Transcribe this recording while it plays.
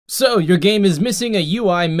So, your game is missing a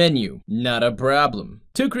UI menu. Not a problem.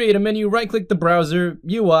 To create a menu, right-click the browser,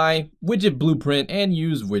 UI, Widget Blueprint, and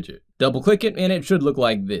use Widget. Double-click it and it should look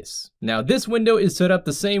like this. Now this window is set up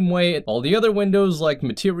the same way all the other windows like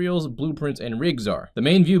Materials, Blueprints, and Rigs are. The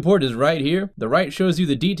main viewport is right here. The right shows you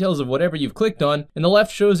the details of whatever you've clicked on, and the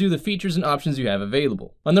left shows you the features and options you have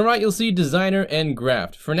available. On the right you'll see Designer and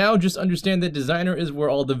Graft. For now, just understand that Designer is where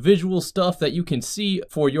all the visual stuff that you can see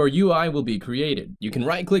for your UI will be created. You can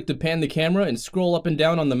right-click to pan the camera and scroll up and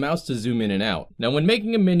down on the mouse to zoom in and out. Now when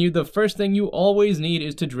making a menu, the first thing you always need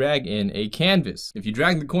is to drag in a canvas. If you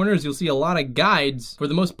drag the corners, you'll see a lot of guides for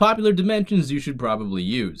the most popular dimensions you should probably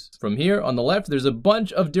use. From here on the left, there's a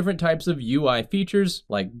bunch of different types of UI features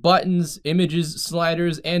like buttons, images,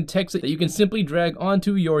 sliders, and text that you can simply drag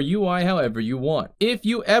onto your UI however you want. If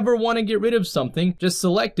you ever want to get rid of something, just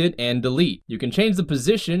select it and delete. You can change the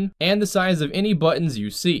position and the size of any buttons you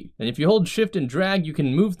see. And if you hold shift and drag, you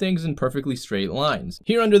can move things in perfectly straight lines.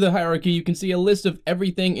 Here under the hierarchy, you can see a list of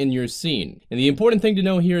everything in your scene. And the important thing to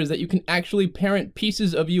know here is that you can actually parent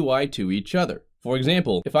pieces of UI to each other. For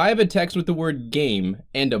example, if I have a text with the word game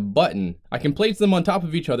and a button, I can place them on top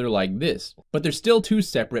of each other like this, but they're still two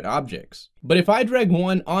separate objects. But if I drag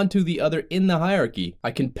one onto the other in the hierarchy,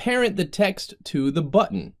 I can parent the text to the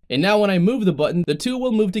button. And now when I move the button, the two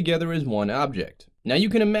will move together as one object. Now you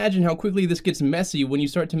can imagine how quickly this gets messy when you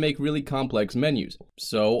start to make really complex menus.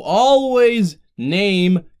 So always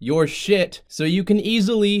name your shit so you can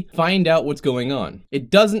easily find out what's going on. It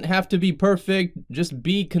doesn't have to be perfect, just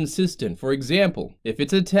be consistent. For example, if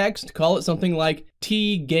it's a text, call it something like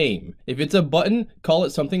T-game. If it's a button, call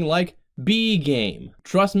it something like B-game.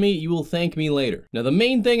 Trust me, you will thank me later. Now the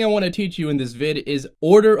main thing I want to teach you in this vid is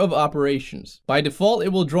order of operations. By default, it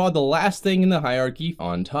will draw the last thing in the hierarchy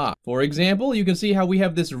on top. For example, you can see how we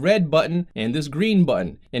have this red button and this green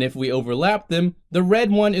button, and if we overlap them, the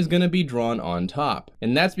red one is going to be drawn on top,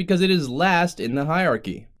 and that's because it is last in the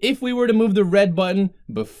hierarchy. If we were to move the red button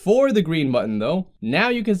before the green button though, now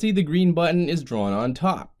you can see the green button is drawn on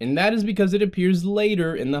top, and that is because it appears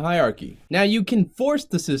later in the hierarchy. Now you can force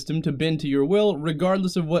the system to bend to your will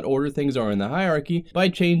regardless of what order things are in the hierarchy by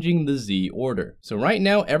changing the Z order. So right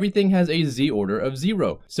now everything has a Z order of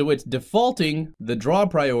 0, so it's defaulting the draw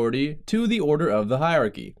priority to the order of the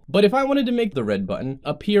hierarchy. But if I wanted to make the red button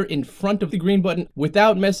appear in front of the green button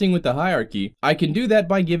without messing with the hierarchy, I can do that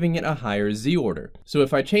by giving it a higher Z order. So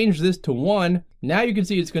if I change this to 1, now you can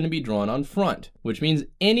see it's going to be drawn on front, which means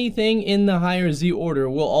anything in the higher Z order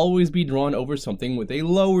will always be drawn over something with a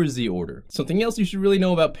lower Z order. Something else you should really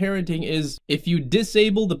know about parenting is if you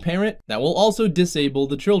disable the parent, that will also disable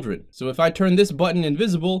the children. So if I turn this button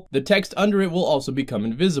invisible, the text under it will also become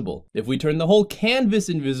invisible. If we turn the whole canvas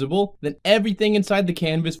invisible, then everything inside the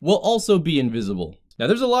canvas will also be invisible. Now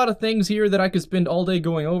there's a lot of things here that I could spend all day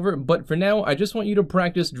going over, but for now I just want you to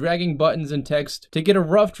practice dragging buttons and text to get a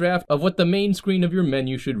rough draft of what the main screen of your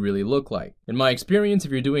menu should really look like. In my experience, if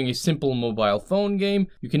you're doing a simple mobile phone game,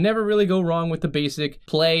 you can never really go wrong with the basic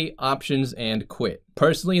play, options, and quit.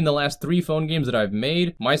 Personally, in the last 3 phone games that I've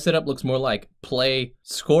made, my setup looks more like play,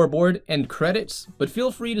 scoreboard, and credits, but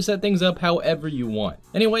feel free to set things up however you want.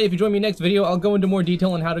 Anyway, if you join me next video, I'll go into more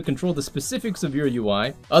detail on how to control the specifics of your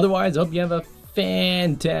UI. Otherwise, I hope you have a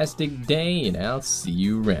fantastic day, and I'll see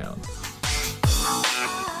you around.